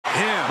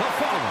him. The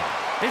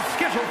following is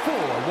scheduled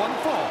for one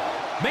fall,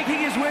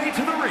 making his way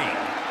to the ring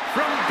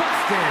from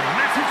Boston,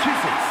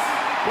 Massachusetts,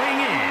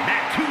 weighing in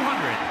at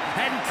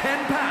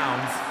 210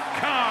 pounds,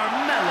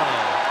 Carmelo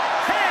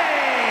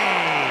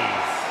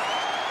Hayes.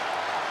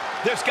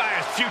 This guy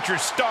is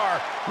future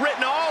star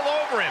written all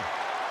over him.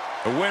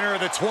 The winner of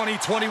the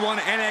 2021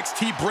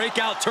 NXT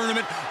Breakout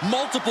Tournament,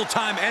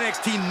 multiple-time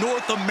NXT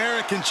North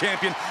American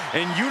champion,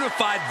 and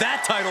unified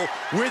that title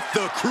with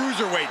the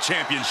Cruiserweight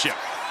Championship.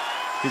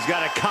 He's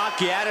got a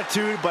cocky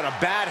attitude, but a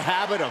bad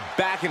habit of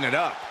backing it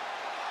up.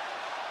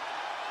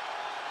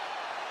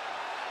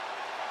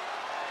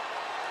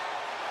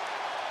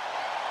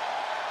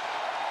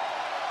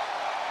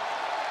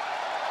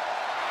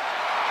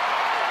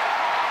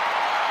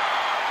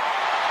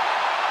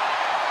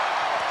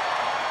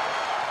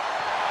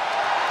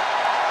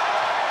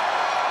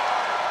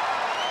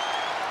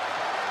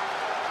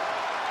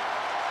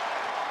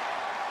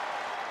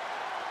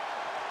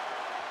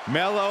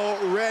 Melo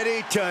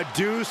ready to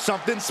do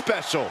something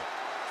special.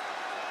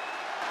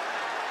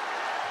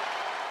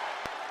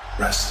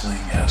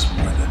 Wrestling has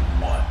more than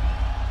one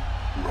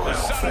royal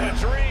The son family. of a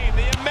dream,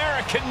 the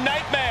American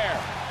Nightmare.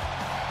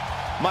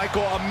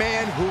 Michael, a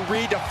man who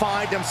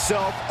redefined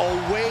himself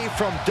away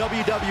from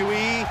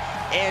WWE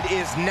and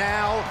is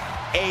now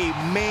a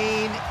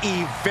main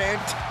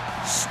event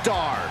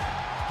star.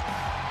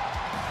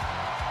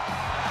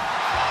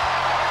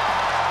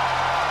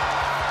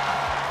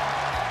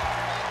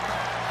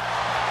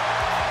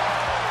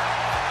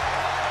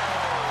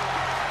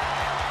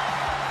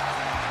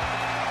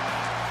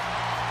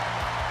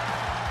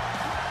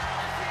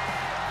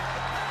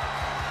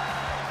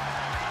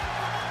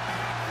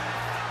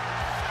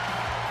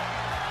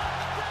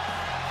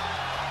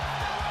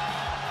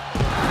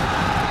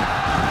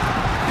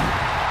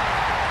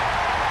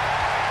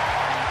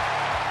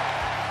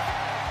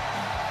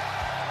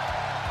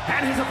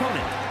 And his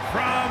opponent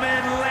from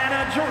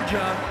Atlanta,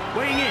 Georgia,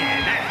 weighing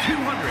in at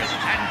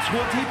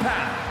 220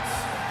 pounds,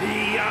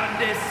 the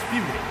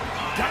undisputed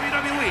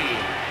WWE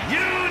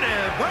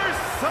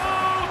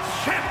Universal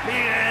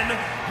Champion,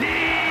 the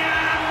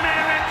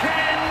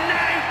American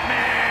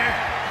Nightmare,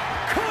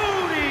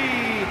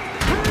 Cody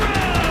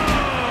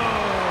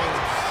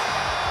Rhodes.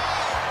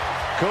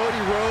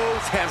 Cody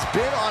Rhodes has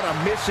been on a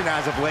mission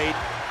as of late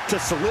to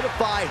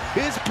solidify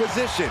his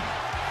position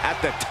at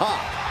the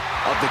top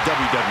of the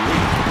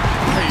WWE.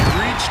 He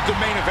reached the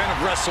main event of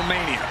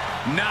WrestleMania.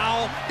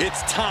 Now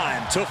it's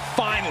time to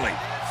finally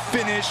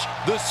finish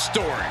the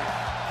story.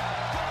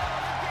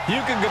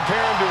 You can compare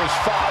him to his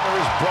father,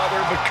 his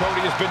brother, but Cody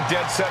has been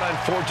dead set on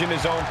forging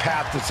his own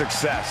path to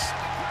success.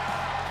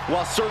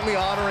 While certainly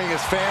honoring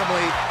his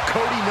family,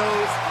 Cody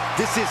knows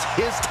this is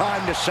his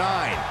time to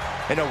shine.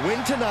 And a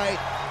win tonight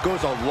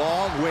goes a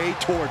long way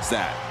towards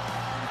that.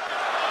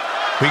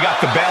 We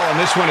got the bell,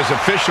 and this one is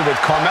official with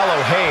Carmelo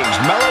Hayes.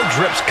 Melo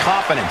drips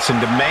confidence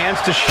and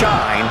demands to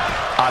shine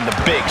on the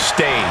big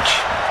stage.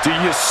 Do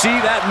you see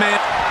that,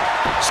 man?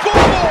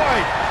 Schoolboy!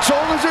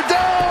 Shoulders are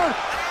down!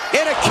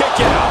 And a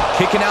kick out.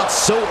 Kicking out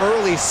so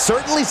early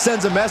certainly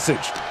sends a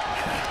message.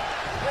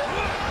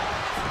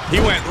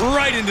 He went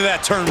right into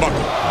that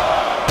turnbuckle.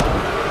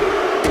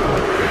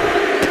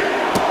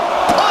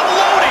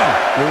 Unloading!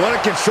 You want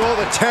to control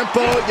the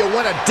tempo, you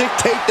want to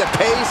dictate the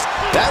pace.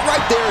 That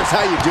right there is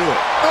how you do it.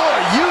 Oh,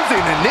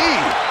 using the knee.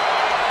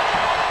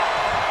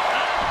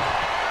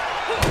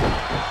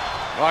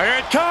 Oh, here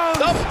it comes.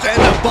 Up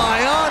and the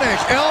bionic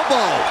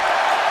elbow.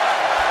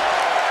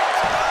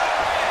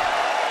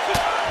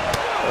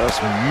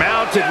 Just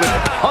mounted with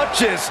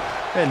punches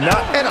and a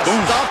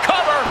stop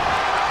cover.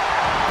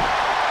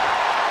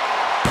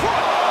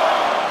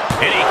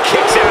 And he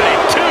kicks out at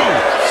two.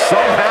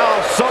 Somehow,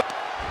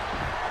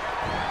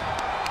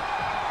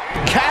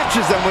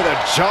 catches them with a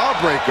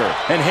jawbreaker.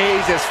 And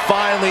Hayes is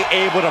finally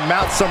able to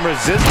mount some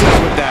resistance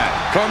with that.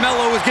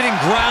 Carmelo was getting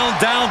ground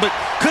down, but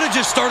could have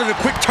just started a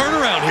quick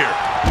turnaround here.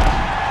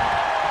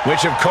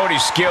 Which of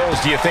Cody's skills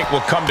do you think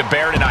will come to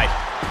bear tonight?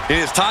 In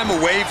his time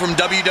away from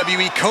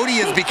WWE,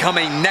 Cody has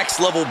become a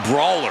next-level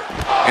brawler.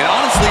 And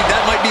honestly,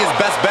 that might be his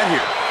best bet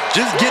here.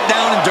 Just get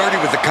down and dirty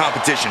with the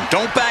competition.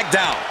 Don't back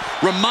down.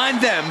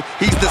 Remind them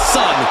he's the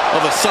son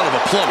of a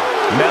plumber.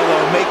 Melo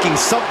making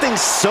something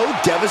so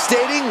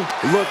devastating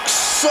look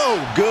so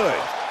good.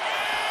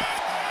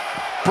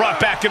 Brought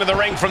back into the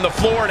ring from the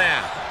floor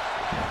now.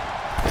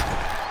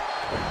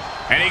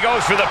 And he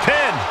goes for the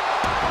pin.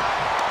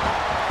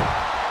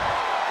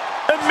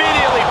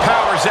 Immediately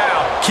powers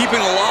out.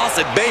 Keeping a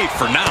loss at bay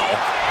for now.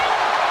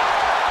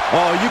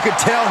 Oh, you can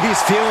tell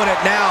he's feeling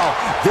it now.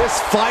 This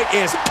fight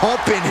is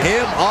pumping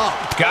him up.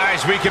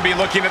 Guys, we could be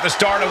looking at the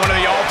start of one of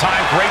the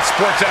all-time great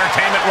sports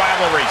entertainment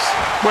rivalries.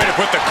 Way to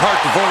put the cart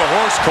before the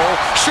horse, Cole.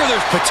 Sure,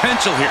 there's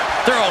potential here.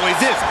 There always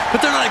is.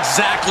 But they're not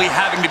exactly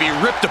having to be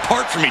ripped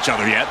apart from each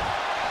other yet.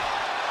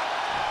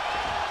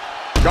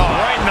 Oh,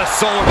 right in the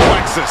solar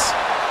plexus.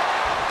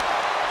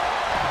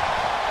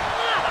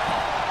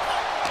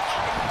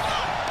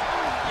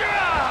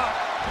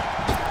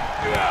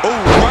 Oh,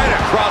 right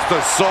across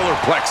the solar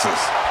plexus.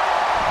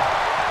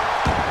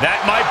 That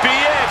might be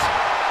it.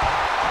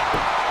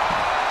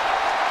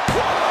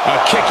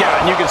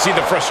 you can see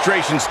the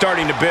frustration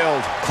starting to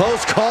build.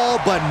 Close call,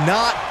 but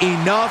not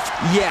enough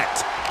yet.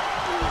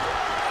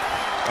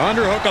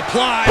 Underhook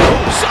applied.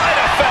 Side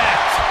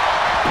effect.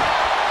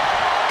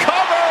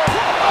 Cover.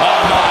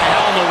 Oh, my.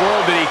 How in the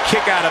world did he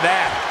kick out of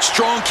that?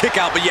 Strong kick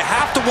out, but you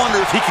have to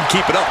wonder if he can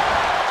keep it up.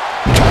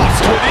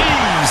 Tossed with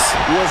ease.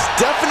 Was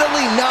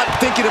definitely not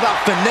thinking about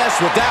finesse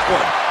with that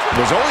one.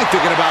 Was only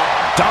thinking about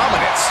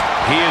dominance.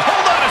 He is.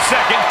 Hold on a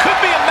second. Could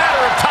be a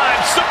matter of time.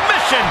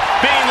 Submission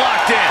being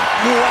locked in.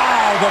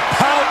 Wow, the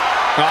pout.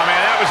 Oh,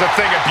 man, that was a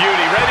thing of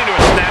beauty. Right into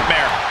a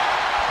snapmare.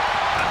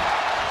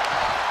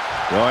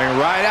 Going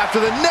right after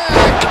the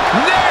neck.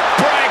 Neck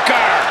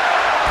breaker.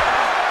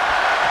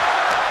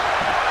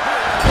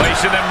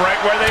 Placing them right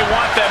where they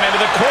want them,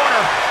 into the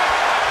corner.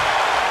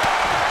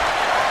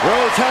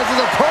 Rhodes has his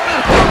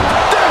opponent.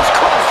 There's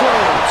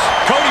Crossroads.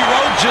 Cody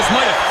Rhodes just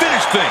might have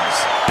finished things.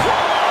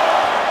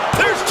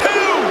 There's two.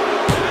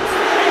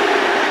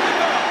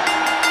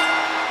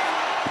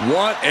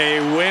 What a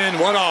win.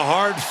 What a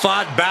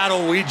hard-fought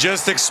battle we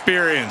just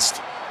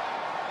experienced.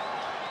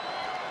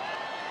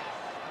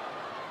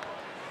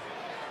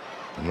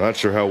 I'm not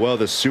sure how well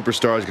this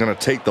superstar is going to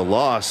take the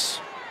loss.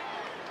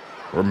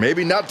 Or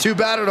maybe not too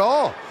bad at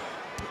all.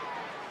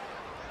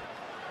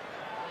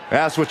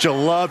 That's what you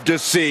love to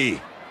see.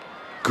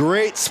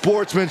 Great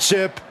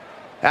sportsmanship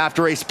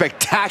after a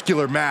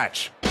spectacular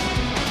match.